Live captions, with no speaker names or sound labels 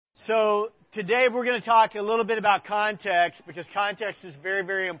So today we're going to talk a little bit about context because context is very,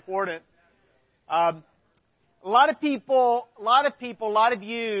 very important. A lot of you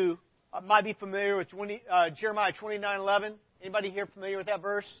might be familiar with Jeremiah 29:11. Anybody here familiar with that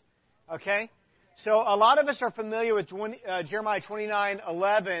verse? Okay. So a lot of us are familiar with Jeremiah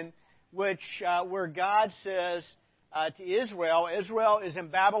 29:11, where God says to Israel is in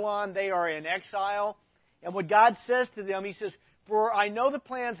Babylon, they are in exile, and what God says to them, He says, "For I know the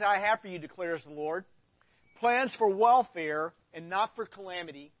plans I have for you, declares the Lord, plans for welfare and not for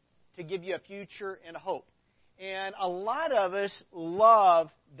calamity, to give you a future and a hope." And a lot of us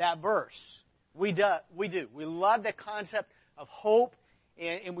love that verse. We do. We love the concept of hope,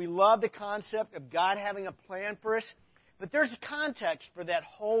 and we love the concept of God having a plan for us. But there's a context for that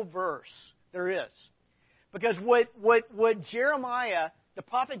whole verse. There is. Because what Jeremiah, the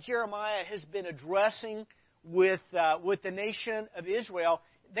prophet Jeremiah, has been addressing with the nation of Israel,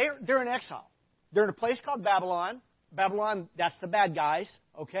 they're in exile. They're in a place called Babylon. Babylon, that's the bad guys,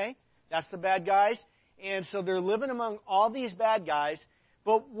 okay? That's the bad guys. And so they're living among all these bad guys.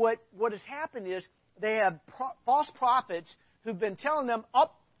 But what has happened is they have false prophets who've been telling them,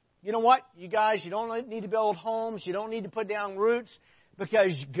 you know what, you guys, you don't need to build homes, you don't need to put down roots,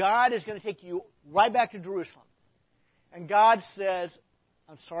 because God is going to take you right back to Jerusalem. And God says,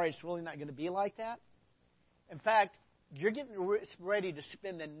 I'm sorry, it's really not going to be like that. In fact, you're getting ready to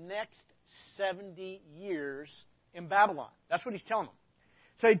spend the next 70 years in Babylon. That's what He's telling them.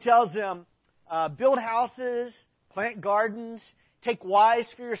 So He tells them, build houses, plant gardens, take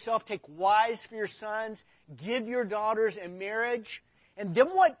wives for yourself, take wives for your sons, give your daughters in marriage. And then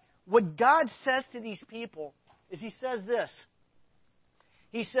what God says to these people is He says this.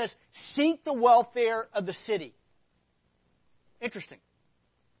 He says, seek the welfare of the city. Interesting.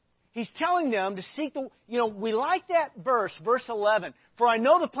 He's telling them to seek we like that verse 11. For I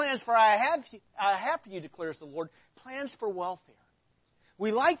know the plans I have for you, declares the Lord, plans for welfare.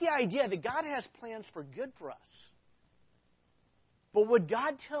 We like the idea that God has plans for good for us. But what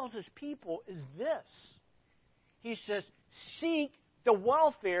God tells His people is this. He says, seek the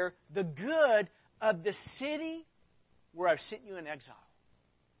welfare, the good of the city where I've sent you in exile.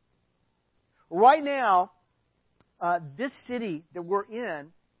 Right now, this city that we're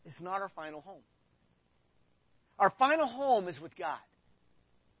in is not our final home. Our final home is with God.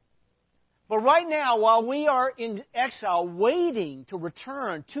 But right now, while we are in exile, waiting to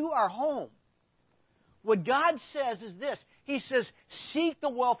return to our home, what God says is this. He says, seek the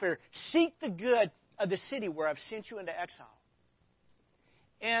welfare, seek the good of the city where I've sent you into exile.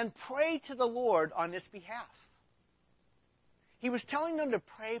 And pray to the Lord on this behalf. He was telling them to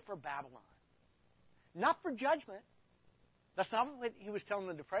pray for Babylon. Not for judgment. That's not what He was telling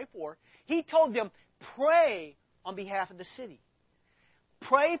them to pray for. He told them, pray on behalf of the city.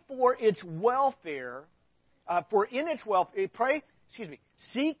 Pray for its welfare,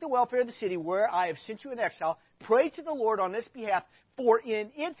 seek the welfare of the city where I have sent you in exile. Pray to the Lord on this behalf, for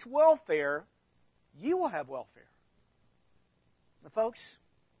in its welfare, you will have welfare. Now, folks,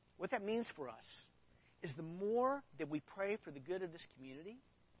 what that means for us is the more that we pray for the good of this community,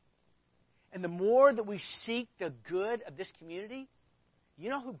 and the more that we seek the good of this community, you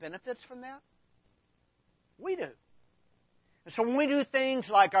know who benefits from that? We do. And so when we do things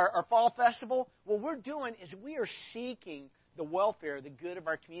like our fall festival, what we're doing is we are seeking the welfare, the good of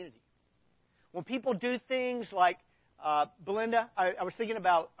our community. When people do things like, Belinda, I was thinking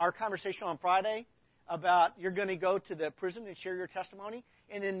about our conversation on Friday about you're going to go to the prison and share your testimony.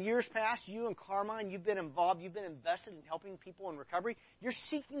 And in years past, you and Carmine, you've been involved, you've been invested in helping people in recovery. You're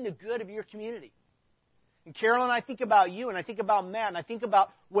seeking the good of your community. And Carolyn, I think about you, and I think about Matt, and I think about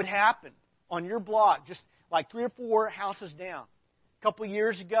what happened on your block, just like 3 or 4 houses down. A couple of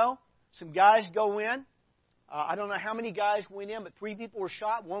years ago, some guys go in. I don't know how many guys went in, but 3 people were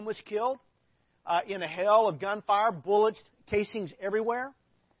shot. 1 was killed in a hail of gunfire, bullets, casings everywhere.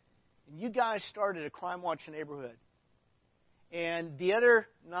 And you guys started a Crime Watch neighborhood. And the other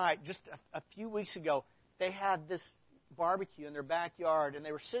night, just a few weeks ago, they had this barbecue in their backyard, and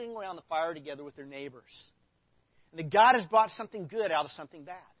they were sitting around the fire together with their neighbors. And that God has brought something good out of something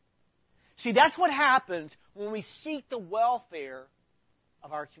bad. See, that's what happens when we seek the welfare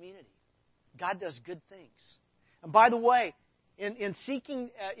of our community. God does good things. And by the way, in seeking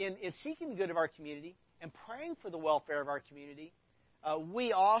the good of our community and praying for the welfare of our community,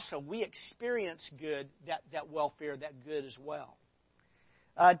 we experience good, that welfare, that good as well.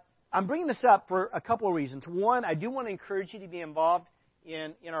 I'm bringing this up for a couple of reasons. One, I do want to encourage you to be involved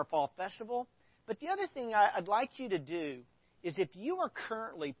in our fall festival. But the other thing I'd like you to do is if you are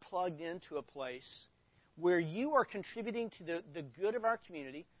currently plugged into a place where you are contributing to the good of our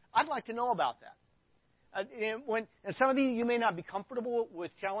community, I'd like to know about that. And some of you may not be comfortable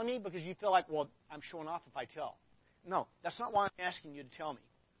with telling me because you feel like, well, I'm showing off if I tell. No, that's not why I'm asking you to tell me.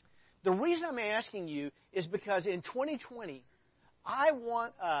 The reason I'm asking you is because in 2020, I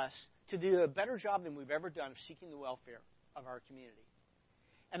want us to do a better job than we've ever done of seeking the welfare of our community.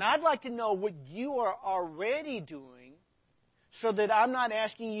 And I'd like to know what you are already doing so that I'm not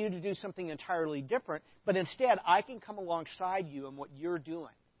asking you to do something entirely different, but instead I can come alongside you in what you're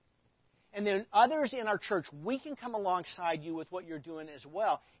doing. And then others in our church, we can come alongside you with what you're doing as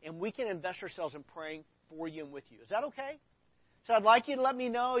well, and we can invest ourselves in praying for you and with you. Is that okay? So I'd like you to let me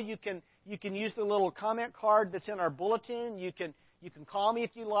know. You can use the little comment card that's in our bulletin. You can call me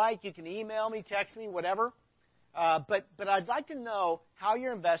if you like. You can email me, text me, whatever. But I'd like to know how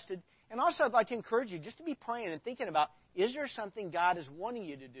you're invested. And also I'd like to encourage you just to be praying and thinking about, is there something God is wanting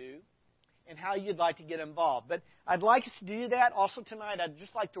you to do and how you'd like to get involved. But I'd like us to do that. Also tonight, I'd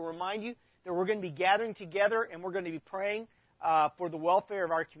just like to remind you that we're going to be gathering together and we're going to be praying for the welfare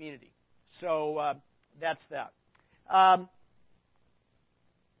of our community. So that's that.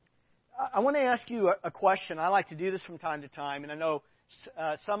 I want to ask you a question. I like to do this from time to time, and I know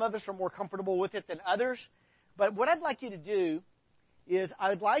some of us are more comfortable with it than others. But what I'd like you to do is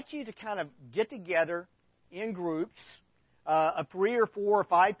I'd like you to kind of get together in groups of 3 or 4 or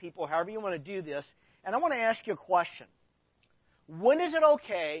 5 people, however you want to do this, and I want to ask you a question. When is it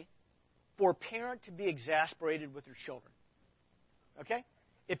okay for a parent to be exasperated with their children? Okay?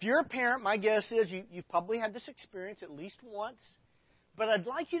 If you're a parent, my guess is you've probably had this experience at least once. But I'd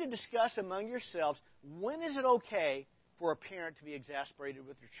like you to discuss among yourselves, when is it okay for a parent to be exasperated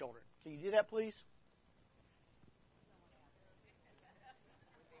with their children? Can you do that, please?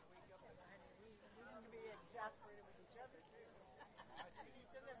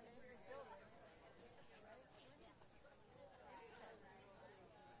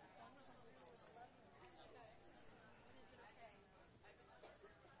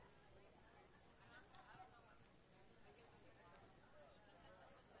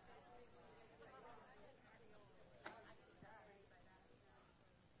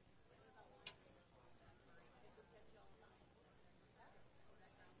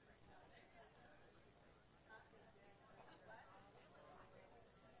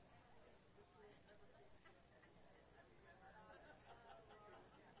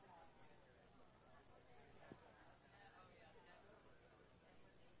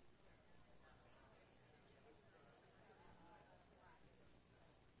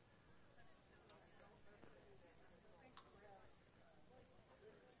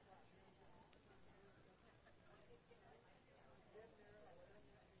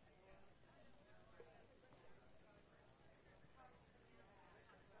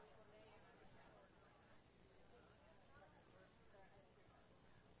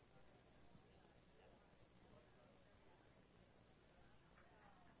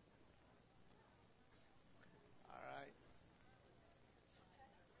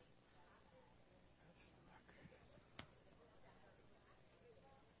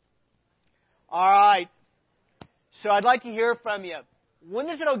 All right. So I'd like to hear from you. When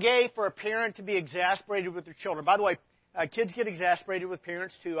is it okay for a parent to be exasperated with their children? By the way, kids get exasperated with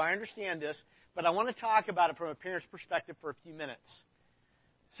parents too. I understand this, but I want to talk about it from a parent's perspective for a few minutes.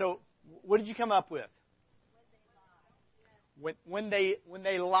 So, what did you come up with? When they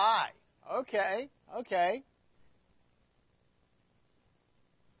lie. Okay.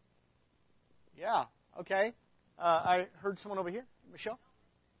 Yeah. Okay. I heard someone over here, Michelle.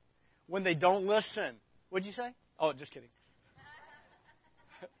 When they don't listen. What'd you say? Oh, just kidding.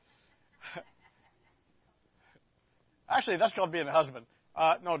 Actually, that's called being a husband.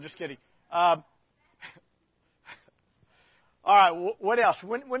 No, just kidding. All right, what else?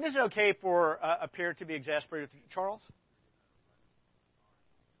 When is it okay for a parent to be exasperated? Charles?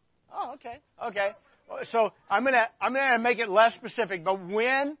 Oh, okay. So I'm gonna make it less specific, but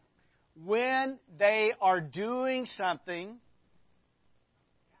when they are doing something.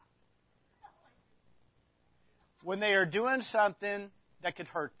 When they are doing something that could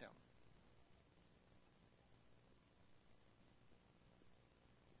hurt them.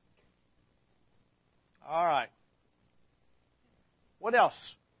 All right. What else?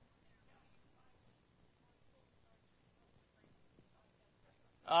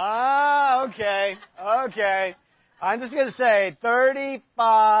 Okay. I'm just going to say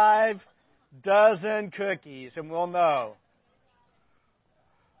 35 dozen cookies, and we'll know.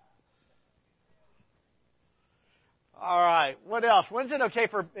 All right. What else? When's it okay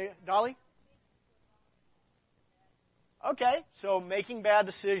for Dolly? Okay. So making bad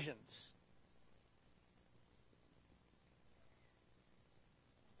decisions.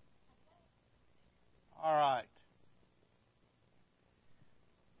 All right.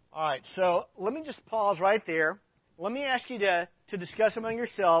 All right. So let me just pause right there. Let me ask you to discuss among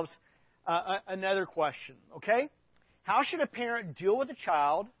yourselves another question, okay? How should a parent deal with a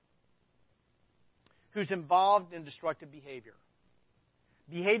child who's involved in destructive behavior?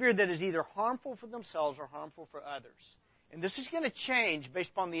 Behavior that is either harmful for themselves or harmful for others. And this is going to change based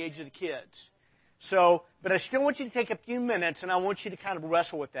upon the age of the kids. So, but I still want you to take a few minutes, and I want you to kind of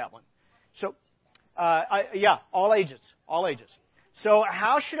wrestle with that one. So, all ages, all ages. So,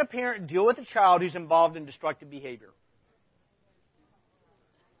 how should a parent deal with a child who's involved in destructive behavior?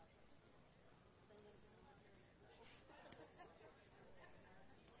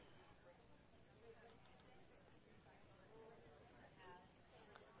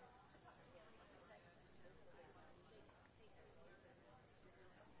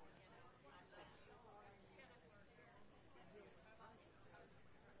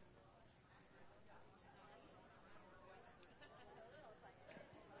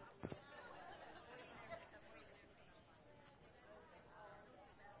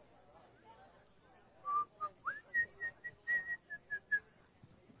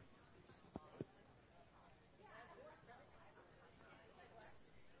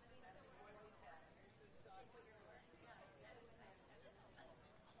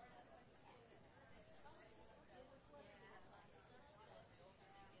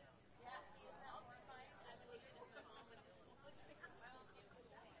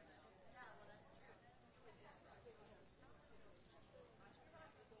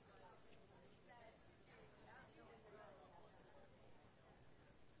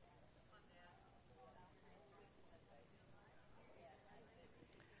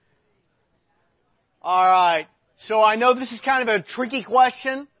 All right. So I know this is kind of a tricky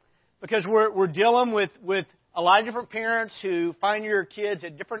question because we're dealing with a lot of different parents who find your kids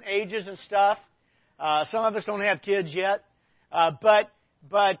at different ages and stuff. Some of us don't have kids yet, but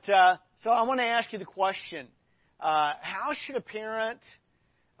so I want to ask you the question: How should a parent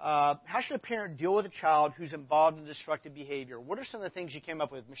deal with a child who's involved in destructive behavior? What are some of the things you came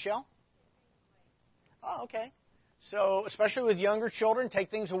up with, Michelle? Oh, okay. So, especially with younger children,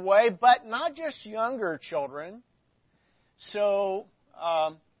 take things away, but not just younger children. So,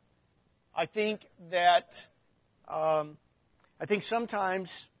 I think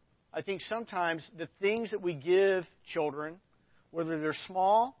sometimes the things that we give children, whether they're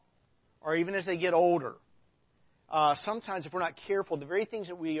small or even as they get older, sometimes if we're not careful, the very things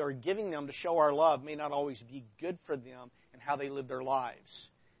that we are giving them to show our love may not always be good for them and how they live their lives.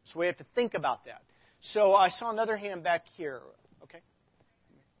 So we have to think about that. So I saw another hand back here. Okay.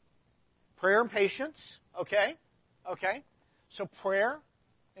 Prayer and patience. Okay. Okay. So prayer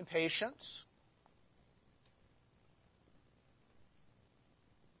and patience.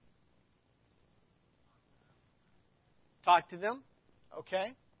 Talk to them.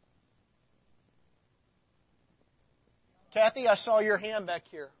 Okay. Kathy, I saw your hand back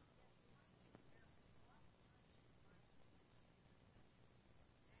here.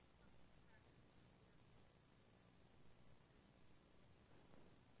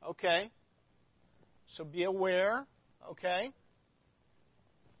 Okay. So be aware. Okay.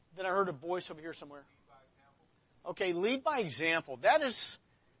 Then I heard a voice over here somewhere. Okay, lead by example. That is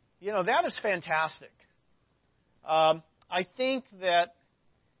fantastic. I think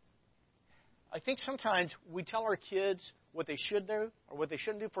sometimes we tell our kids what they should do or what they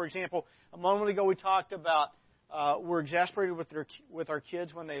shouldn't do. For example, a moment ago we talked about we're exasperated with our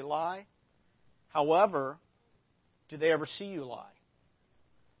kids when they lie. However, do they ever see you lie?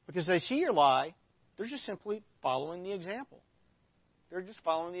 Because they see you lie, they're just simply following the example. They're just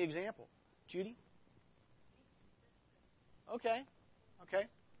following the example. Judy? Okay. Okay.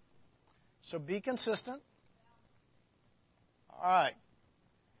 So be consistent. All right.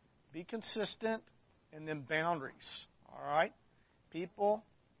 Be consistent and then boundaries. All right. People.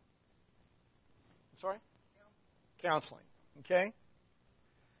 I'm sorry? Counseling. Okay.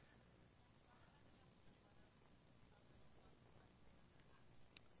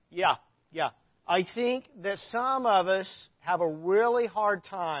 Yeah. I think that some of us have a really hard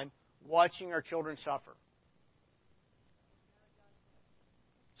time watching our children suffer.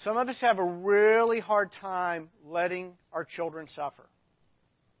 Some of us have a really hard time letting our children suffer.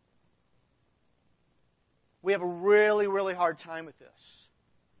 We have a really, really hard time with this.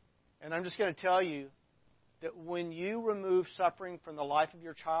 And I'm just going to tell you that when you remove suffering from the life of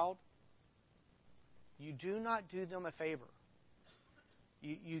your child, you do not do them a favor.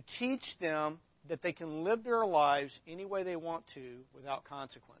 You teach them that they can live their lives any way they want to without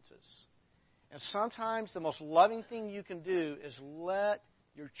consequences. And sometimes the most loving thing you can do is let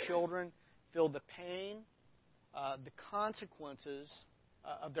your children feel the pain, the consequences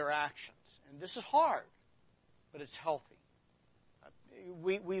of their actions. And this is hard, but it's healthy.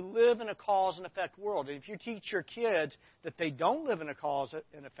 We live in a cause and effect world. And if you teach your kids that they don't live in a cause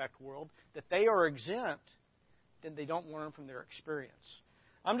and effect world, that they are exempt, then they don't learn from their experience.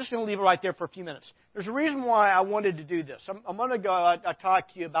 I'm just going to leave it right there for a few minutes. There's a reason why I wanted to do this. A moment ago, I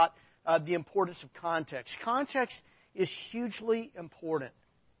talked to you about the importance of context. Context is hugely important.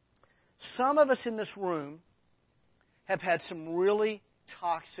 Some of us in this room have had some really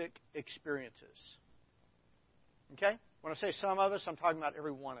toxic experiences. Okay? When I say some of us, I'm talking about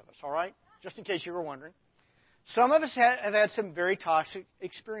every one of us, all right? Just in case you were wondering. Some of us have had some very toxic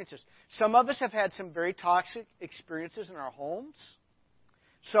experiences. Some of us have had some very toxic experiences in our homes.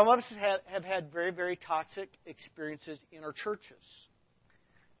 Some of us have had very, very toxic experiences in our churches.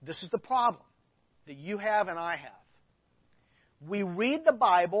 This is the problem that you have and I have. We read the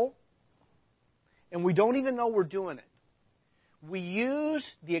Bible, and we don't even know we're doing it. We use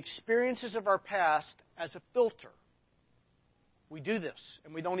the experiences of our past as a filter. We do this,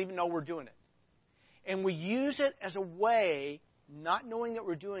 and we don't even know we're doing it. And we use it as a way, not knowing that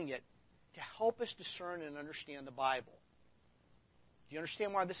we're doing it, to help us discern and understand the Bible. Do you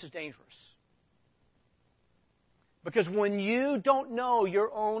understand why this is dangerous? Because when you don't know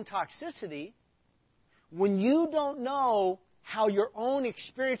your own toxicity, when you don't know how your own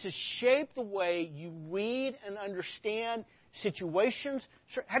experiences shape the way you read and understand situations.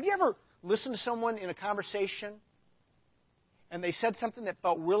 Have you ever listened to someone in a conversation and they said something that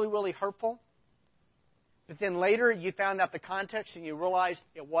felt really, really hurtful, but then later you found out the context and you realized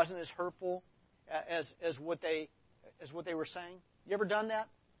it wasn't as hurtful as what they were saying? You ever done that?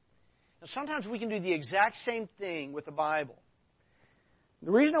 Now, sometimes we can do the exact same thing with the Bible.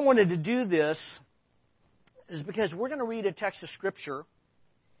 The reason I wanted to do this is because we're going to read a text of Scripture,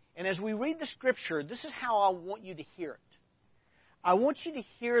 and as we read the Scripture, this is how I want you to hear it. I want you to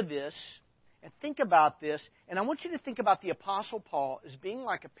hear this and think about this, and I want you to think about the Apostle Paul as being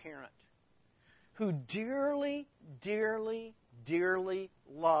like a parent who dearly, dearly, dearly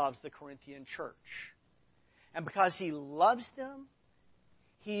loves the Corinthian church. And because he loves them,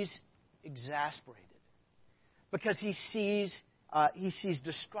 he's exasperated. Because he sees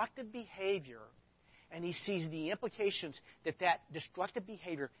destructive behavior, and he sees the implications that destructive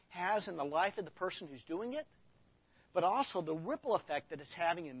behavior has in the life of the person who's doing it, but also the ripple effect that it's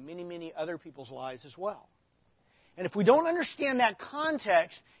having in many, many other people's lives as well. And if we don't understand that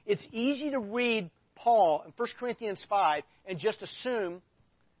context, it's easy to read Paul in 1 Corinthians 5 and just assume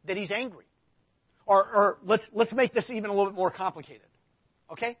that he's angry. Or let's make this even a little bit more complicated.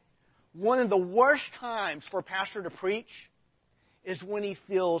 Okay? One of the worst times for a pastor to preach is when he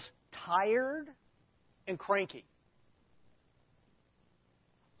feels tired and cranky.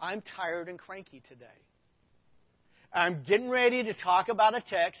 I'm tired and cranky today. I'm getting ready to talk about a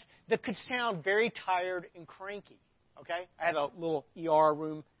text that could sound very tired and cranky. Okay? I had a little ER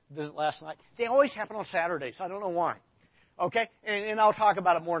room visit last night. They always happen on Saturdays. I don't know why. Okay? And I'll talk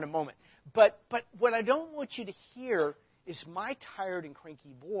about it more in a moment. But what I don't want you to hear is my tired and cranky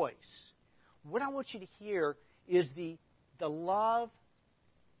voice. What I want you to hear is the love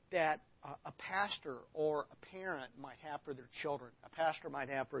that a pastor or a parent might have for their children, a pastor might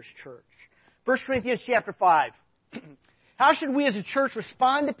have for his church. 1 Corinthians chapter 5. How should we as a church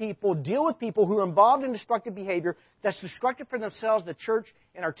respond to people, deal with people who are involved in destructive behavior that's destructive for themselves, the church,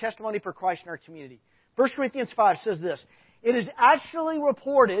 and our testimony for Christ in our community? 1 Corinthians 5 says this: it is actually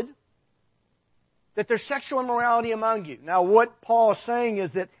reported that there's sexual immorality among you. Now, what Paul is saying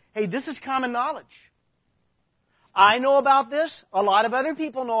is that, hey, this is common knowledge. I know about this. A lot of other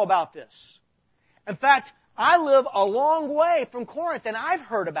people know about this. In fact, I live a long way from Corinth, and I've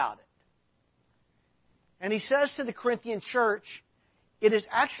heard about it. And he says to the Corinthian church, it is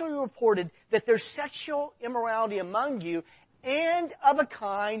actually reported that there's sexual immorality among you, and of a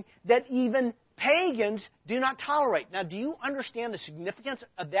kind that even pagans do not tolerate. Now, do you understand the significance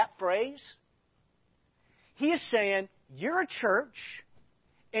of that phrase? He is saying, you're a church,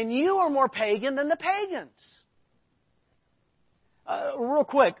 and you are more pagan than the pagans. Real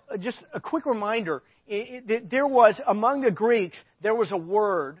quick, just a quick reminder. There was, among the Greeks, there was a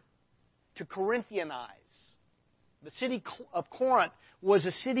word to Corinthianize. The city of Corinth was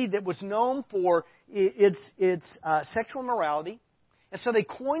a city that was known for its sexual immorality. And so they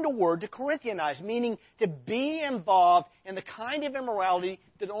coined a word to Corinthianize, meaning to be involved in the kind of immorality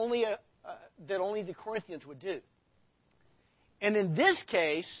that only the Corinthians would do. And in this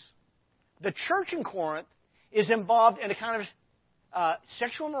case, the church in Corinth is involved in a kind of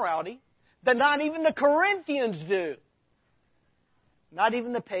sexual immorality that not even the Corinthians do. Not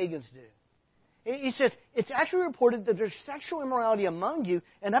even the pagans do. He says, it's actually reported that there's sexual immorality among you,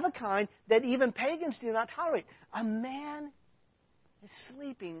 and of a kind that even pagans do not tolerate. A man is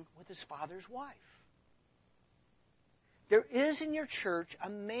sleeping with his father's wife. There is in your church a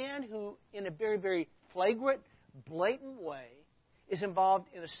man who, in a very, very flagrant, blatant way, is involved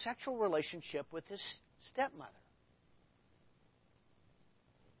in a sexual relationship with his stepmother.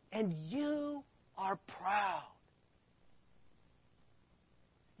 And you are proud.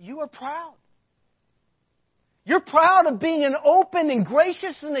 You are proud. You're proud of being an open and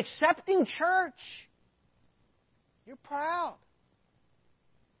gracious and accepting church. You're proud.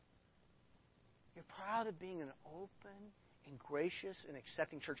 You're proud of being an open and gracious and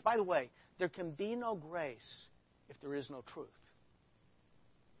accepting church. By the way, there can be no grace if there is no truth.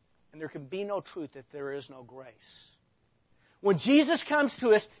 And there can be no truth if there is no grace. When Jesus comes to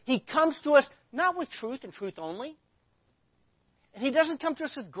us, He comes to us not with truth and truth only. And He doesn't come to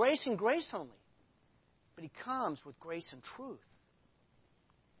us with grace and grace only. But He comes with grace and truth.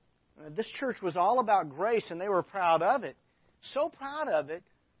 This church was all about grace, and they were proud of it. So proud of it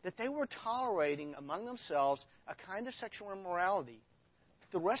that they were tolerating among themselves a kind of sexual immorality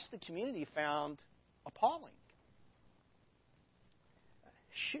that the rest of the community found appalling.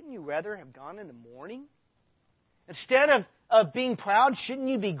 Shouldn't you rather have gone into mourning? Instead of being proud, shouldn't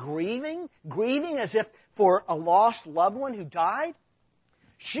you be grieving? Grieving as if for a lost loved one who died?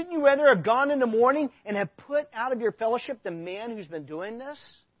 Shouldn't you rather have gone into mourning and have put out of your fellowship the man who's been doing this?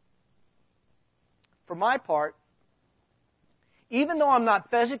 For my part, even though I'm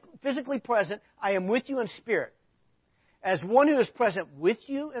not physically present, I am with you in spirit. As one who is present with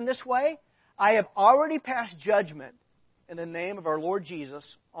you in this way, I have already passed judgment in the name of our Lord Jesus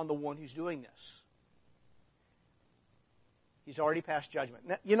on the one who's doing this. He's already passed judgment.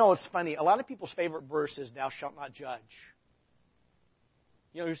 Now, you know, it's funny. A lot of people's favorite verse is, "Thou shalt not judge."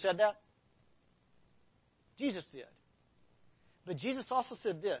 You know who said that? Jesus did. But Jesus also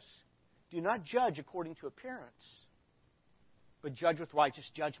said this, "Do not judge according to appearance, but judge with righteous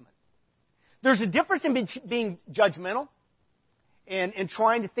judgment." There's a difference in being judgmental and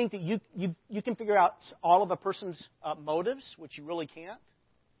trying to think that you can figure out all of a person's motives, which you really can't.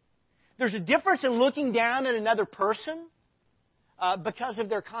 There's a difference in looking down at another person because of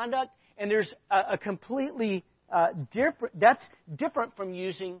their conduct, and there's a completely different. That's different from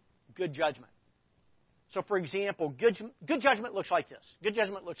using good judgment. So, for example, good judgment looks like this. Good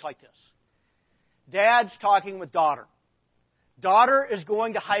judgment looks like this. Dad's talking with daughter. Daughter is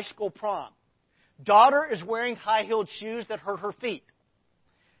going to high school prom. Daughter is wearing high-heeled shoes that hurt her feet.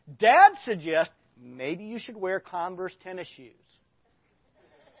 Dad suggests maybe you should wear Converse tennis shoes.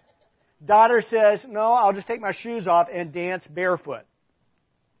 Daughter says, "No, I'll just take my shoes off and dance barefoot."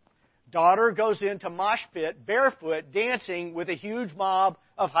 Daughter goes into mosh pit barefoot, dancing with a huge mob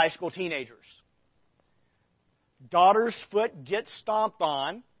of high school teenagers. Daughter's foot gets stomped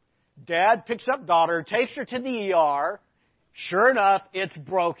on. Dad picks up daughter, takes her to the ER. Sure enough, it's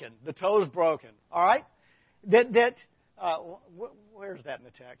broken. The toe's broken. All right? Where's that in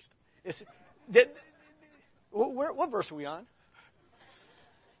the text? What verse are we on?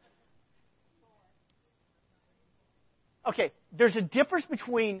 Okay, there's a difference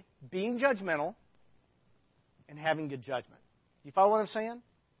between being judgmental and having good judgment. You follow what I'm saying?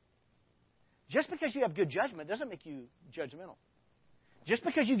 Just because you have good judgment doesn't make you judgmental. Just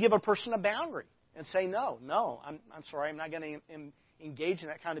because you give a person a boundary and say, no, I'm sorry, I'm not going to engage in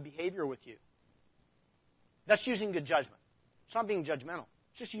that kind of behavior with you. That's using good judgment. It's not being judgmental.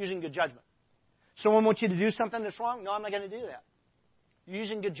 It's just using good judgment. Someone wants you to do something that's wrong? No, I'm not going to do that. You're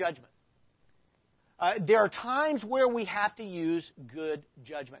using good judgment. There are times where we have to use good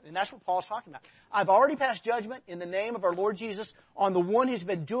judgment. And that's what Paul's talking about. I've already passed judgment in the name of our Lord Jesus on the one who's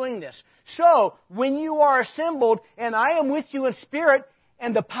been doing this. So, when you are assembled, and I am with you in spirit,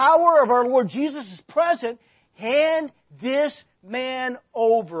 and the power of our Lord Jesus is present, hand this man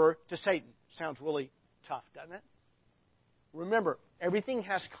over to Satan. Sounds really tough, doesn't it? Remember, everything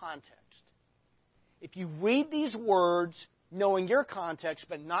has context. If you read these words knowing your context,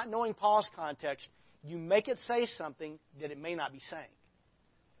 but not knowing Paul's context, you make it say something that it may not be saying.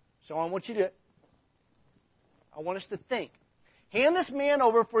 So I want us to think. Hand this man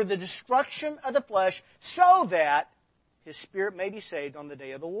over for the destruction of the flesh so that his spirit may be saved on the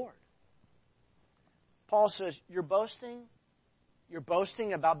day of the Lord. Paul says, you're boasting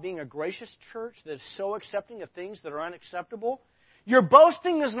about being a gracious church that is so accepting of things that are unacceptable. Your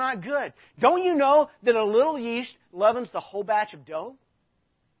boasting is not good. Don't you know that a little yeast leavens the whole batch of dough?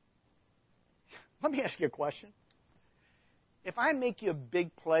 Let me ask you a question. If I make you a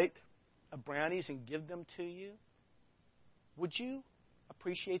big plate of brownies and give them to you, would you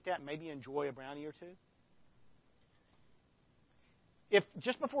appreciate that and maybe enjoy a brownie or two? If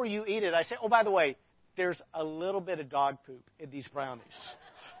just before you eat it, I say, oh, by the way, there's a little bit of dog poop in these brownies.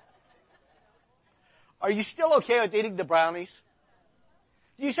 Are you still okay with eating the brownies?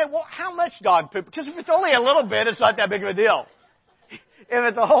 You say, well, how much dog poop? Because if it's only a little bit, it's not that big of a deal. If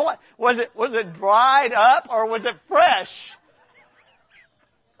it's a whole lot, was it dried up or was it fresh?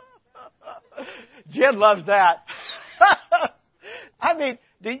 Jen loves that. I mean,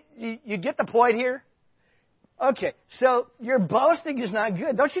 do you get the point here? Okay, so your boasting is not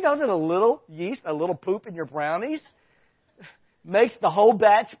good. Don't you know that a little yeast, a little poop in your brownies makes the whole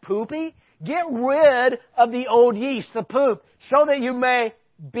batch poopy? Get rid of the old yeast, the poop, so that you may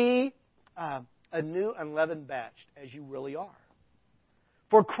be a new unleavened batch as you really are.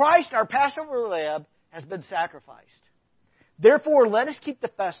 For Christ, our Passover lamb, has been sacrificed. Therefore, let us keep the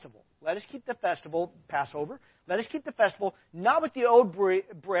festival. Let us keep the festival, Passover. Let us keep the festival, not with the old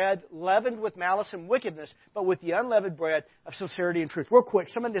bread leavened with malice and wickedness, but with the unleavened bread of sincerity and truth. Real quick,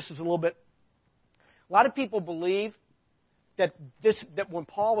 some of this is a little bit... A lot of people believe that when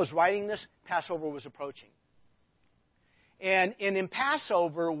Paul was writing this, Passover was approaching. And in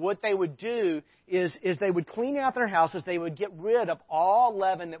Passover, what they would do is they would clean out their houses. They would get rid of all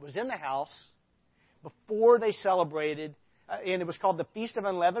leaven that was in the house before they celebrated. And it was called the Feast of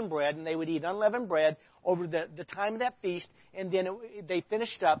Unleavened Bread. And they would eat unleavened bread over the time of that feast. And then they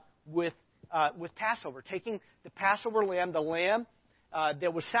finished up with Passover, taking the Passover lamb, the lamb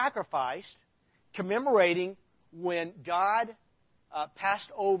that was sacrificed, commemorating when God passed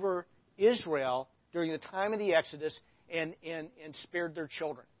over Israel during the time of the Exodus and spared their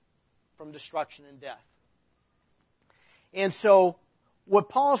children from destruction and death. And so what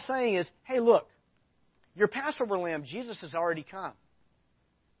Paul's saying is, hey, look, your Passover lamb, Jesus, has already come.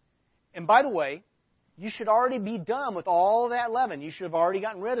 And by the way, you should already be done with all of that leaven. You should have already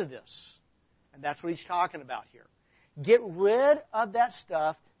gotten rid of this. And that's what he's talking about here. Get rid of that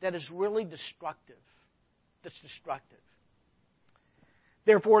stuff that is really destructive. That's destructive.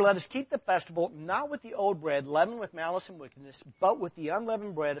 Therefore, let us keep the festival not with the old bread, leavened with malice and wickedness, but with the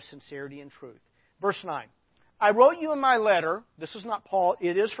unleavened bread of sincerity and truth. Verse 9. I wrote you in my letter, this is not Paul,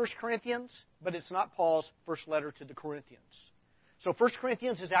 it is 1 Corinthians, but it's not Paul's first letter to the Corinthians. So 1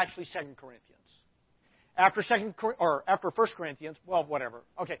 Corinthians is actually 2 Corinthians. After 1 Corinthians, well, whatever.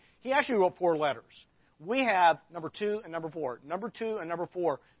 Okay, he actually wrote 4 letters. We have number 2 and number 4. Number 2 and number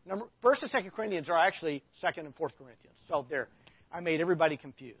 4. 1st and 2 Corinthians are actually 2nd and 4th Corinthians. So there. I made everybody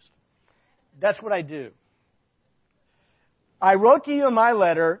confused. That's what I do. I wrote to you in my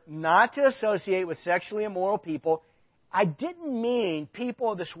letter not to associate with sexually immoral people. I didn't mean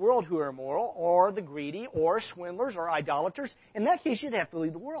people of this world who are immoral, or the greedy, or swindlers, or idolaters. In that case, you'd have to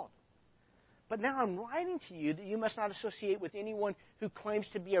leave the world. But now I'm writing to you that you must not associate with anyone who claims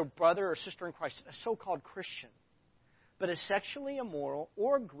to be a brother or sister in Christ, a so-called Christian, but is sexually immoral,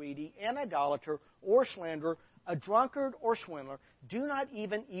 or greedy, an idolater, or slanderer, a drunkard or swindler. Do not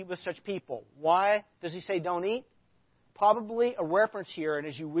even eat with such people. Why does he say don't eat? Probably a reference here, and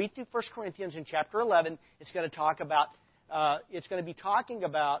as you read through 1 Corinthians in chapter 11, it's going to talk about. It's going to be talking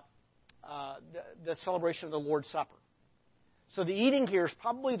about the celebration of the Lord's Supper. So the eating here is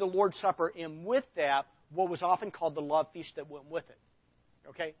probably the Lord's Supper, and with that, what was often called the love feast that went with it.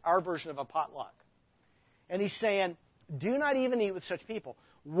 Okay, our version of a potluck. And he's saying, do not even eat with such people.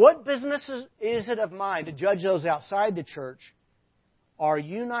 What business is it of mine to judge those outside the church? Are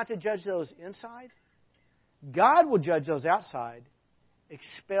you not to judge those inside? God will judge those outside.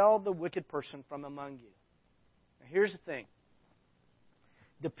 Expel the wicked person from among you. Now, here's the thing.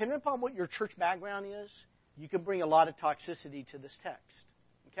 Depending upon what your church background is, you can bring a lot of toxicity to this text.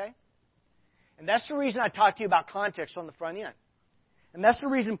 Okay? And that's the reason I talked to you about context on the front end. And that's the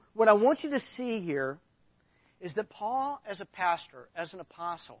reason, what I want you to see here is that Paul, as a pastor, as an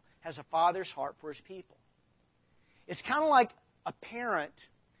apostle, has a father's heart for his people. It's kind of like a parent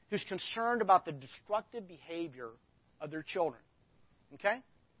who's concerned about the destructive behavior of their children. Okay?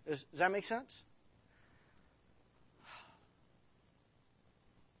 Does that make sense?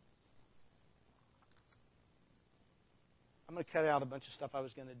 I'm going to cut out a bunch of stuff I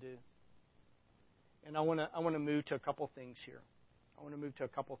was going to do. And I want to move to a couple things here. I want to move to a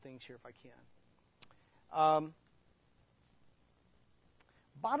couple things here if I can.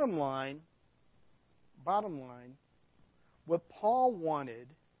 Bottom line, what Paul wanted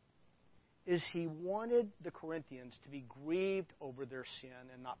is he wanted the Corinthians to be grieved over their sin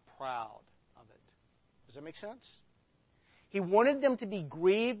and not proud of it. Does that make sense? He wanted them to be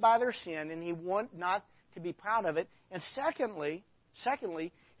grieved by their sin, and he wanted not to be proud of it. And secondly,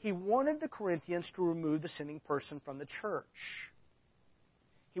 he wanted the Corinthians to remove the sinning person from the church.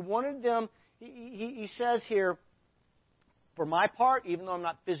 He wanted them, he says here, for my part, even though I'm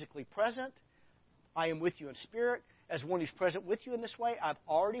not physically present, I am with you in spirit. As one who's present with you in this way, I've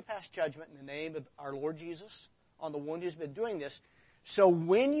already passed judgment in the name of our Lord Jesus on the one who's been doing this. So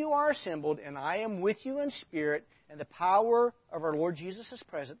when you are assembled, and I am with you in spirit, and the power of our Lord Jesus is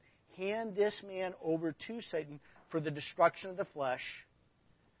present, hand this man over to Satan for the destruction of the flesh,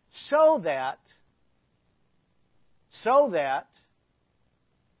 so that,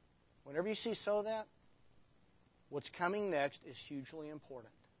 whenever you see so that, what's coming next is hugely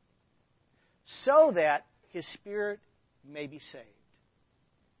important. So that his spirit may be saved.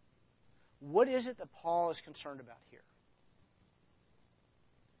 What is it that Paul is concerned about here?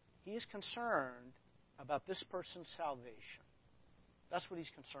 He is concerned about this person's salvation. That's what he's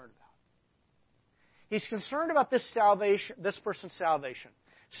concerned about. He's concerned about this person's salvation.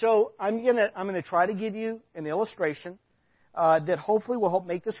 So I'm going to try to give you an illustration that hopefully will help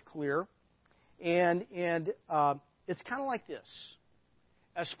make this clear. And it's kind of like this.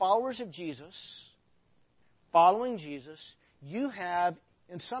 As followers of Jesus, following Jesus, you have,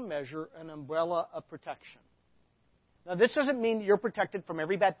 in some measure, an umbrella of protection. Now, this doesn't mean that you're protected from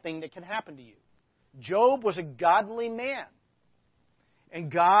every bad thing that can happen to you. Job was a godly man,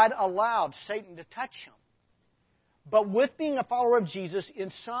 and God allowed Satan to touch him. But with being a follower of Jesus,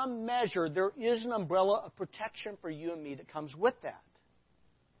 in some measure, there is an umbrella of protection for you and me that comes with that.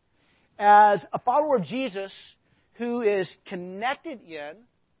 As a follower of Jesus who is connected in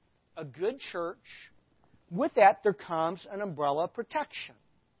a good church, with that there comes an umbrella of protection.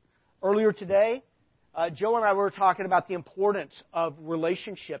 Earlier today, Joe and I were talking about the importance of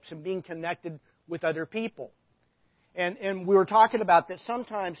relationships and being connected with other people. And we were talking about that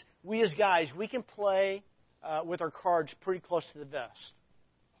sometimes we as guys, we can play with our cards pretty close to the vest.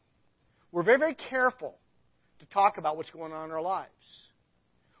 We're very, very careful to talk about what's going on in our lives.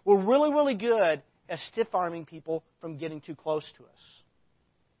 We're really, really good at stiff-arming people from getting too close to us.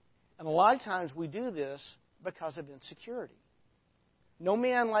 And a lot of times we do this because of insecurity. No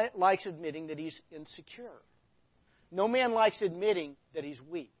man likes admitting that he's insecure. No man likes admitting that he's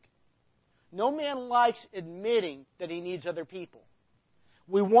weak. No man likes admitting that he needs other people.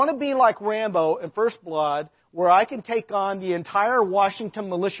 We want to be like Rambo in First Blood, where I can take on the entire Washington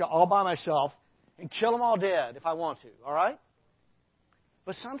militia all by myself and kill them all dead if I want to, all right?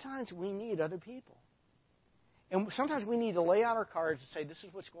 But sometimes we need other people. And sometimes we need to lay out our cards and say, this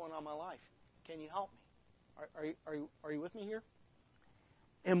is what's going on in my life. Can you help me? Are you with me here?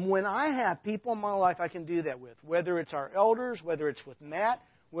 And when I have people in my life I can do that with, whether it's our elders, whether it's with Matt,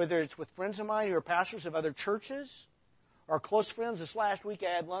 whether it's with friends of mine who are pastors of other churches, or close friends. This last week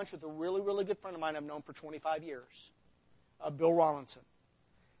I had lunch with a really, really good friend of mine I've known for 25 years, Bill Rollinson.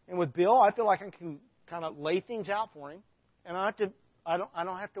 And with Bill, I feel like I can kind of lay things out for him, and I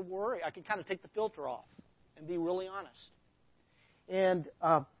don't have to worry. I can kind of take the filter off and be really honest. And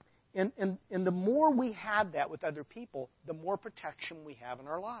the more we have that with other people, the more protection we have in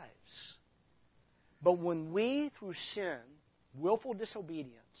our lives. But when we, through sin, willful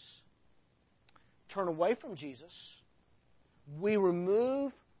disobedience, turn away from Jesus, we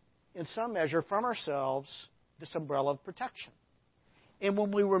remove, in some measure, from ourselves this umbrella of protection. And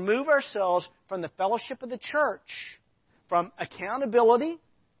when we remove ourselves from the fellowship of the church, from accountability,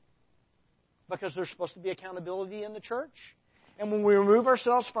 because there's supposed to be accountability in the church, and when we remove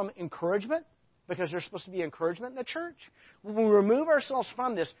ourselves from encouragement, because there's supposed to be encouragement in the church, when we remove ourselves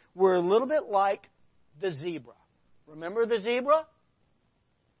from this, we're a little bit like the zebra. Remember the zebra?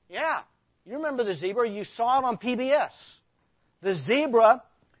 Yeah, you remember the zebra. You saw it on PBS. The zebra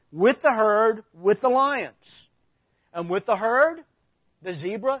with the herd, with the lions. And with the herd, the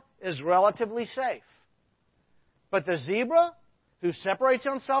zebra is relatively safe. But the zebra who separates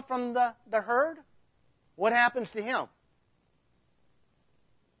himself from the herd, what happens to him?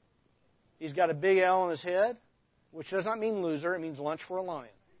 He's got a big L on his head, which does not mean loser. It means lunch for a lion.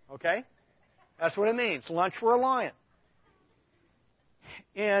 Okay? That's what it means, lunch for a lion.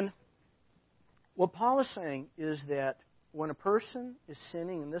 And what Paul is saying is that when a person is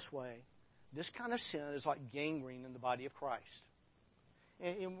sinning in this way, this kind of sin is like gangrene in the body of Christ.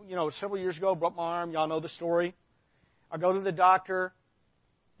 And several years ago, I broke my arm. Y'all know the story. I go to the doctor.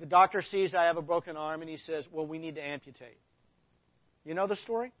 The doctor sees I have a broken arm, and he says, well, we need to amputate. You know the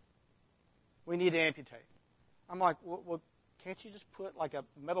story? We need to amputate. I'm like, well, can't you just put like a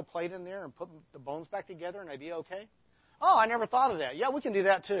metal plate in there and put the bones back together and I'd be okay? Oh, I never thought of that. Yeah, we can do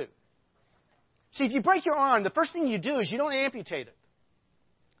that too. See, if you break your arm, the first thing you do is you don't amputate it.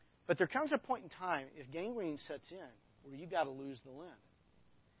 But there comes a point in time, if gangrene sets in, where you've got to lose the limb.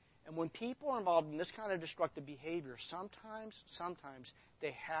 And when people are involved in this kind of destructive behavior, sometimes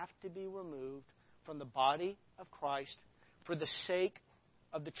they have to be removed from the body of Christ for the sake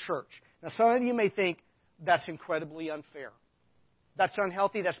of the church. Now, some of you may think that's incredibly unfair. That's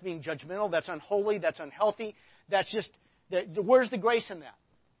unhealthy. That's being judgmental. That's unholy. That's unhealthy. That's just, where's the grace in that?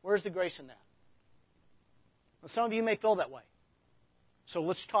 Where's the grace in that? Well, some of you may feel that way. So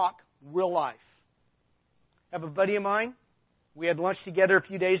let's talk real life. I have a buddy of mine. We had lunch together a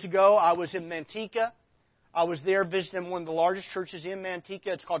few days ago. I was in Manteca. I was there visiting one of the largest churches in Manteca.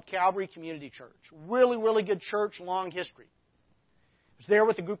 It's called Calvary Community Church. Really, really good church, long history. I was there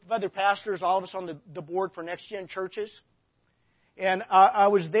with a group of other pastors, all of us on the board for Next Gen Churches. And I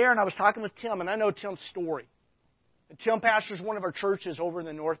was there and I was talking with Tim, and I know Tim's story. And Tim pastors one of our churches over in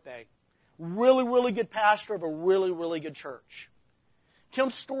the North Bay. Really, really good pastor of a really, really good church.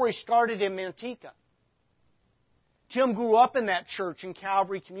 Tim's story started in Manteca. Tim grew up in that church, in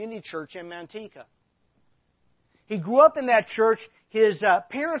Calvary Community Church in Manteca. He grew up in that church. His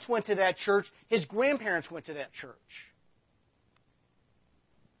parents went to that church. His grandparents went to that church.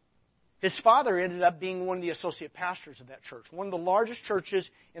 His father ended up being one of the associate pastors of that church, one of the largest churches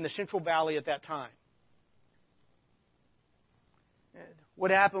in the Central Valley at that time.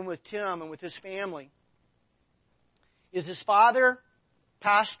 What happened with Tim and with his family is his father,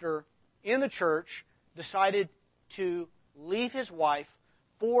 pastor in the church, decided to leave his wife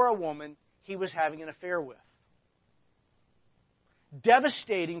for a woman he was having an affair with.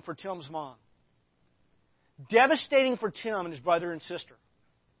 Devastating for Tim's mom. Devastating for Tim and his brother and sister.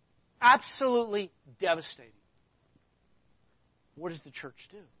 Absolutely devastating. What does the church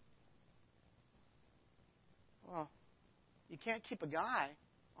do? Well, you can't keep a guy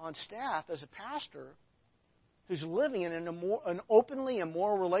on staff as a pastor who's living in an openly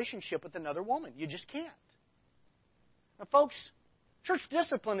immoral relationship with another woman. You just can't. Now, folks, church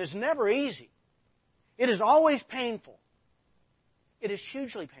discipline is never easy. It is always painful. It is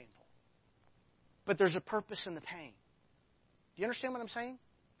hugely painful. But there's a purpose in the pain. Do you understand what I'm saying?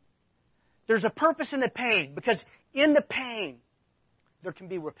 There's a purpose in the pain, because in the pain, there can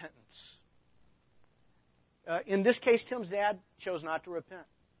be repentance. In this case, Tim's dad chose not to repent.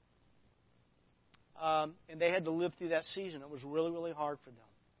 And they had to live through that season. It was really, really hard for them.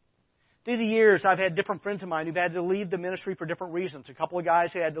 Through the years, I've had different friends of mine who've had to leave the ministry for different reasons. A couple of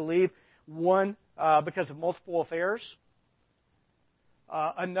guys who had to leave, one because of multiple affairs.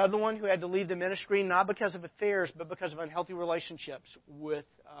 Another one who had to leave the ministry not because of affairs, but because of unhealthy relationships with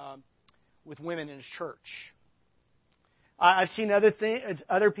women in his church. I've seen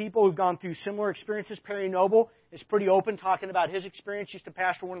other people who've gone through similar experiences. Perry Noble is pretty open, talking about his experience. He used to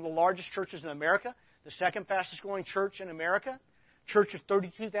pastor one of the largest churches in America, the second fastest growing church in America. Church of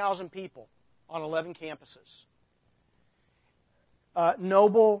 32,000 people on 11 campuses.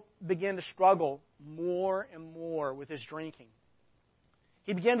 Noble began to struggle more and more with his drinking.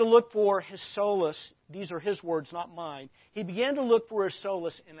 He began to look for his solace. These are his words, not mine. He began to look for his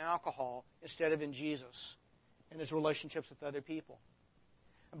solace in alcohol instead of in Jesus and his relationships with other people.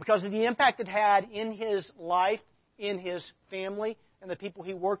 And because of the impact it had in his life, in his family, and the people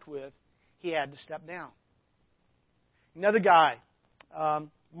he worked with, he had to step down. Another guy,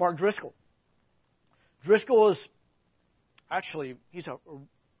 Mark Driscoll. Driscoll is actually, he's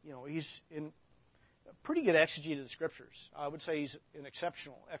in a pretty good exegete of the Scriptures. I would say he's an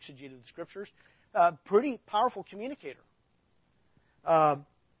exceptional exegete of the Scriptures. Pretty powerful communicator.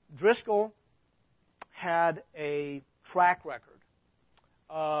 Driscoll had a track record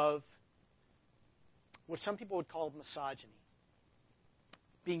of what some people would call misogyny.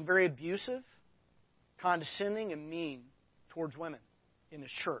 Being very abusive, condescending, and mean towards women in his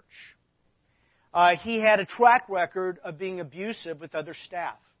church. He had a track record of being abusive with other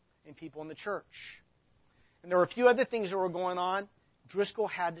staff and people in the church. And there were a few other things that were going on. Driscoll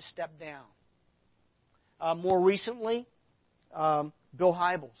had to step down. More recently, Bill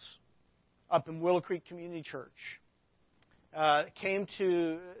Hybels up in Willow Creek Community Church. It came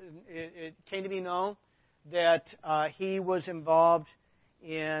to be known that he was involved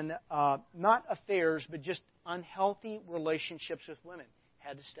in not affairs, but just unhealthy relationships with women.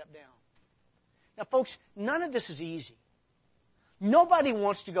 Had to step down. Now, folks, none of this is easy. Nobody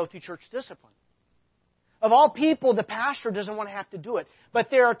wants to go through church discipline. Of all people, the pastor doesn't want to have to do it. But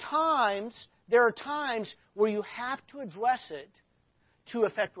there are times where you have to address it to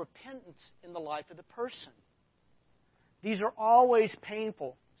effect repentance in the life of the person. These are always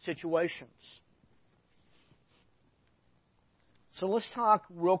painful situations. So let's talk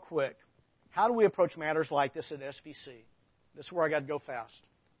real quick. How do we approach matters like this at SVC? This is where I got to go fast.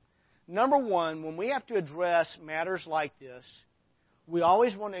 Number one, when we have to address matters like this, we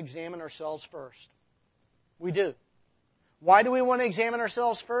always want to examine ourselves first. We do. Why do we want to examine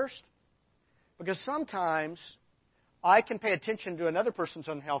ourselves first? Because sometimes I can pay attention to another person's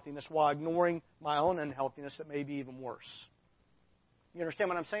unhealthiness while ignoring my own unhealthiness that may be even worse. You understand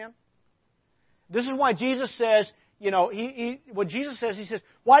what I'm saying? This is why Jesus says, what Jesus says, he says,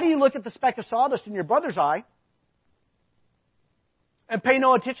 why do you look at the speck of sawdust in your brother's eye and pay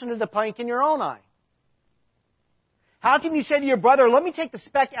no attention to the plank in your own eye? How can you say to your brother, let me take the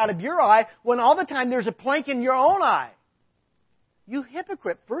speck out of your eye, when all the time there's a plank in your own eye? You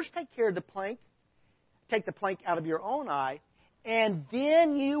hypocrite. First take care of the plank. Take the plank out of your own eye, and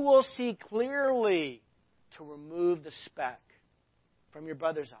then you will see clearly to remove the speck from your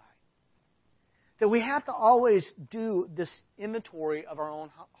brother's eye. That we have to always do this inventory of our own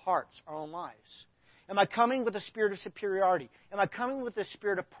hearts, our own lives. Am I coming with a spirit of superiority? Am I coming with a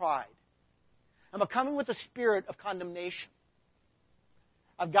spirit of pride? Am I coming with a spirit of condemnation?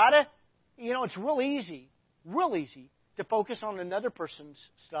 I've got to, it's real easy to focus on another person's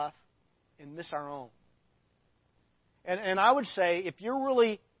stuff and miss our own. And I would say, if you're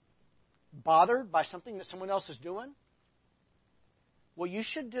really bothered by something that someone else is doing, what you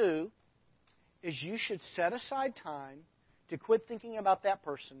should do is you should set aside time to quit thinking about that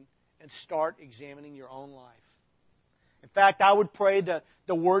person and start examining your own life. In fact, I would pray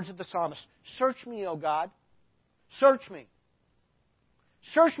the words of the psalmist, search me, O God. Search me.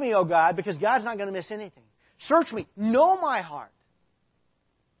 Search me, O God, because God's not going to miss anything. Search me. Know my heart.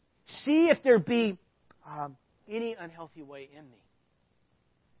 See if there be any unhealthy way in me,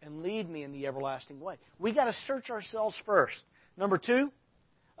 and lead me in the everlasting way. We got to search ourselves first. Number 2,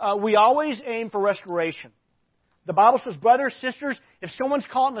 we always aim for restoration. The Bible says, brothers, sisters, if someone's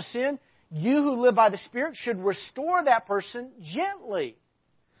caught in a sin, you who live by the Spirit should restore that person gently.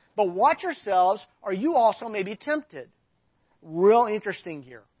 But watch yourselves, or you also may be tempted. Real interesting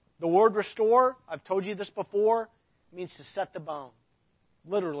here. The word restore, I've told you this before, means to set the bone.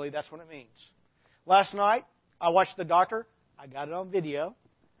 Literally, that's what it means. Last night, I watched the doctor, I got it on video,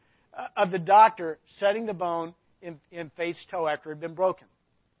 of the doctor setting the bone in Faith's toe after it had been broken.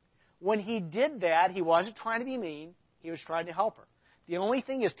 When he did that, he wasn't trying to be mean, he was trying to help her. The only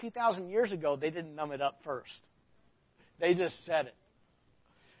thing is, 2,000 years ago, they didn't numb it up first. They just set it.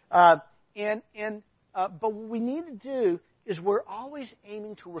 But what we need to do is we're always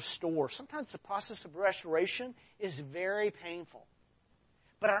aiming to restore. Sometimes the process of restoration is very painful.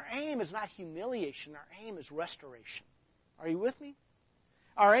 But our aim is not humiliation. Our aim is restoration. Are you with me?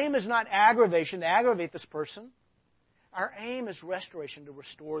 Our aim is not aggravation, to aggravate this person. Our aim is restoration, to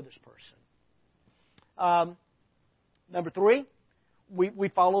restore this person. Number 3, we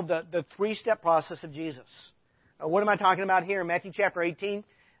follow the 3-step process of Jesus. What am I talking about here? In Matthew chapter 18,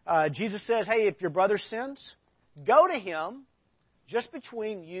 Jesus says, hey, if your brother sins, go to him, just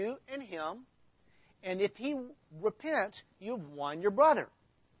between you and him, and if he repents, you've won your brother.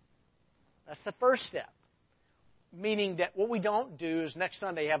 That's the first step. Meaning that what we don't do is next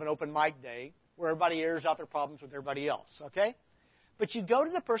Sunday have an open mic day where everybody airs out their problems with everybody else, okay? But you go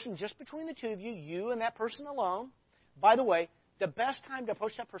to the person just between the two of you, you and that person alone. By the way, the best time to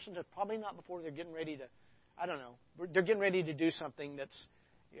approach that person is probably not before they're getting ready to, they're getting ready to do something that's,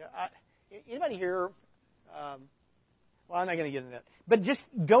 anybody here, well, I'm not going to get into that. But just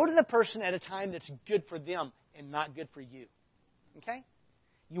go to the person at a time that's good for them and not good for you, okay?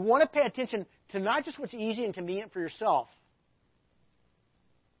 You want to pay attention to not just what's easy and convenient for yourself.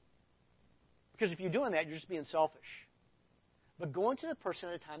 Because if you're doing that, you're just being selfish. But going to the person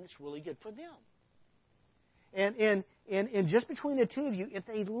at a time that's really good for them. And just between the two of you, if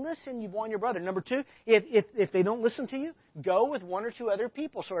they listen, you've won your brother. Number 2, if they don't listen to you, go with 1 or 2 other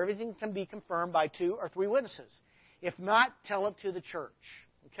people so everything can be confirmed by 2 or 3 witnesses. If not, tell it to the church.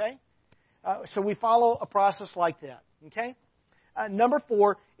 Okay? So we follow a process like that. Okay? Number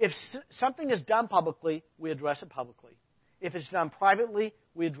 4, if something is done publicly, we address it publicly. If it's done privately,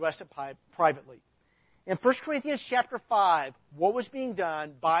 we address it privately. In 1 Corinthians chapter 5, what was being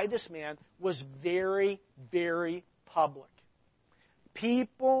done by this man was very, very public.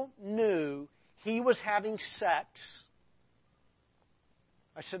 People knew he was having sex.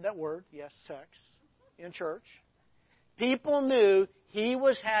 I said that word, yes, sex, in church. People knew he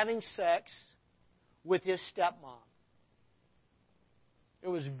was having sex with his stepmom. It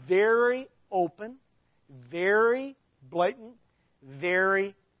was very open, very blatant,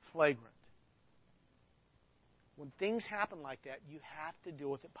 very flagrant. When things happen like that, you have to deal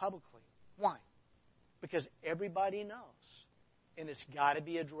with it publicly. Why? Because everybody knows, and it's got to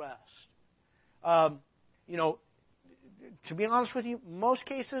be addressed. To be honest with you, most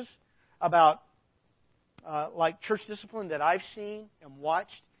cases, about like church discipline that I've seen and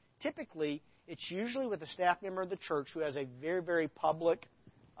watched, typically it's usually with a staff member of the church who has a very, very public,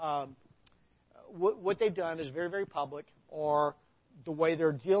 what they've done is very, very public, or the way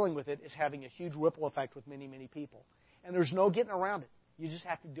they're dealing with it is having a huge ripple effect with many, many people. And there's no getting around it. You just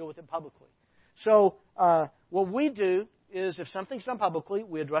have to deal with it publicly. So what we do is if something's done publicly,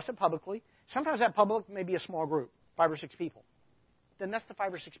 we address it publicly. Sometimes that public may be a small group, 5 or 6 people. Then that's the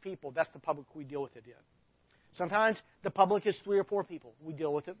 5 or 6 people. That's the public we deal with it in. Sometimes the public is 3 or 4 people. We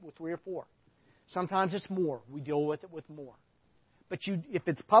deal with it with 3 or 4. Sometimes it's more. We deal with it with more. But if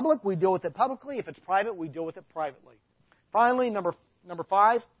it's public, we deal with it publicly. If it's private, we deal with it privately. Finally, number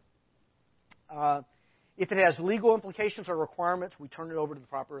 5, if it has legal implications or requirements, we turn it over to the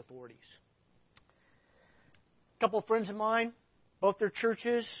proper authorities. A couple of friends of mine, both their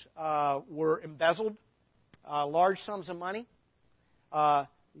churches were embezzled large sums of money.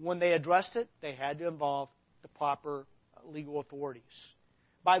 When they addressed it, they had to involve the proper legal authorities.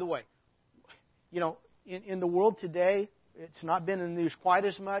 By the way, in the world today, it's not been in the news quite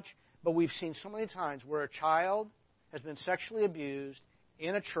as much, but we've seen so many times where a child has been sexually abused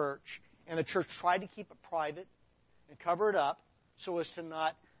in a church, and the church tried to keep it private and cover it up so as to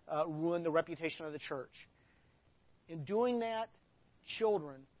not ruin the reputation of the church. In doing that,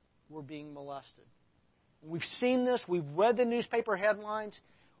 children were being molested. We've seen this. We've read the newspaper headlines.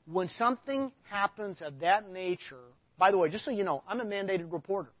 When something happens of that nature, by the way, just so you know, I'm a mandated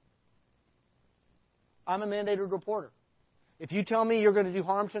reporter. I'm a mandated reporter. If you tell me you're going to do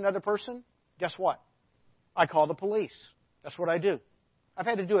harm to another person, guess what? I call the police. That's what I do. I've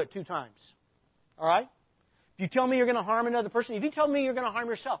had to do it 2 times. All right? If you tell me you're going to harm another person, if you tell me you're going to harm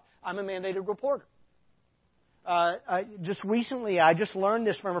yourself, I'm a mandated reporter. Just recently, I just learned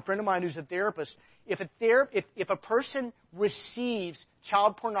this from a friend of mine who's a therapist. If a person receives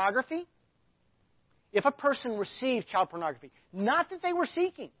child pornography, not that they were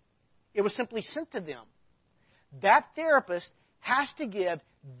seeking, it was simply sent to them, that therapist has to give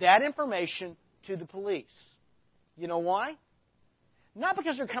that information to the police. You know why? Not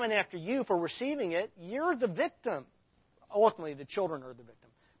because they're coming after you for receiving it. You're the victim. Ultimately, the children are the victim.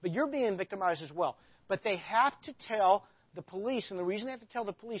 But you're being victimized as well. But they have to tell the police, and the reason they have to tell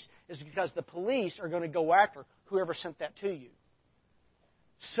the police is because the police are going to go after whoever sent that to you.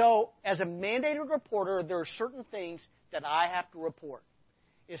 So, as a mandated reporter, there are certain things that I have to report.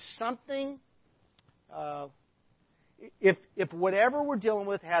 If something, if whatever we're dealing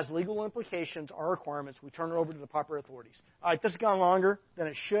with has legal implications or requirements, we turn it over to the proper authorities. All right, this has gone longer than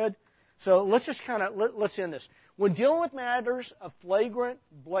it should. So let's just let's end this. When dealing with matters of flagrant,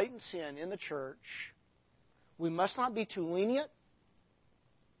 blatant sin in the church, we must not be too lenient,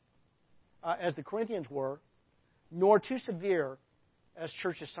 as the Corinthians were, nor too severe, as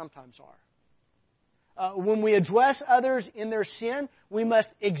churches sometimes are. When we address others in their sin, we must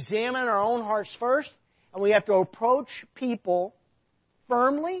examine our own hearts first, and we have to approach people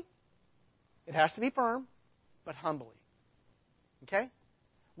firmly. It has to be firm, but humbly. Okay?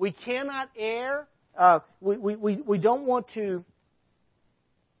 We cannot err. We don't want to.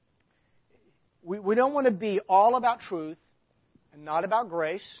 We don't want to be all about truth and not about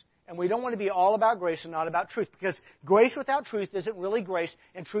grace, and we don't want to be all about grace and not about truth, because grace without truth isn't really grace,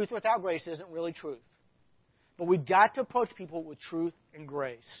 and truth without grace isn't really truth. But we've got to approach people with truth and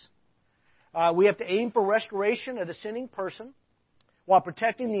grace. We have to aim for restoration of the sinning person while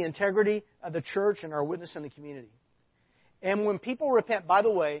protecting the integrity of the church and our witness in the community. And when people repent, by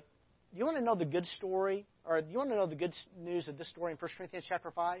the way, you want to know the good story, or you want to know the good news of this story in 1 Corinthians chapter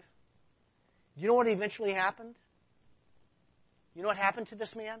 5? Do you know what eventually happened? You know what happened to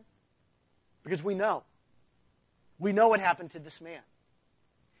this man? Because we know. We know what happened to this man.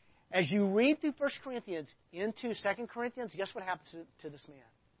 As you read through 1 Corinthians into 2 Corinthians, guess what happens to this man?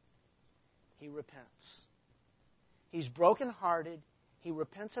 He repents. He's brokenhearted. He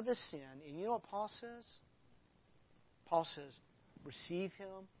repents of his sin. And you know what Paul says? Paul says, receive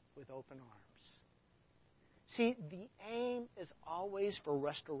him with open arms. See, the aim is always for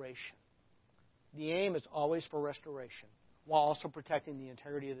restoration. The aim is always for restoration, while also protecting the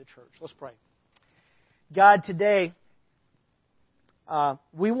integrity of the church. Let's pray. God, today,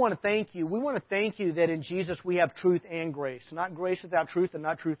 we want to thank you. We want to thank you that in Jesus we have truth and grace. Not grace without truth and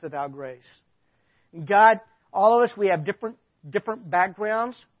not truth without grace. And God, all of us, we have different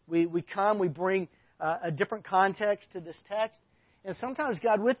backgrounds. We bring a different context to this text. And sometimes,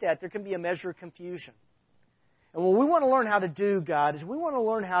 God, with that, there can be a measure of confusion. And what we want to learn how to do, God, is we want to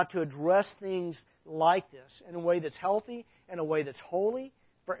learn how to address things like this in a way that's healthy, in a way that's holy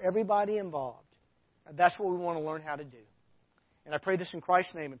for everybody involved. And that's what we want to learn how to do. And I pray this in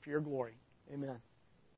Christ's name and for your glory. Amen.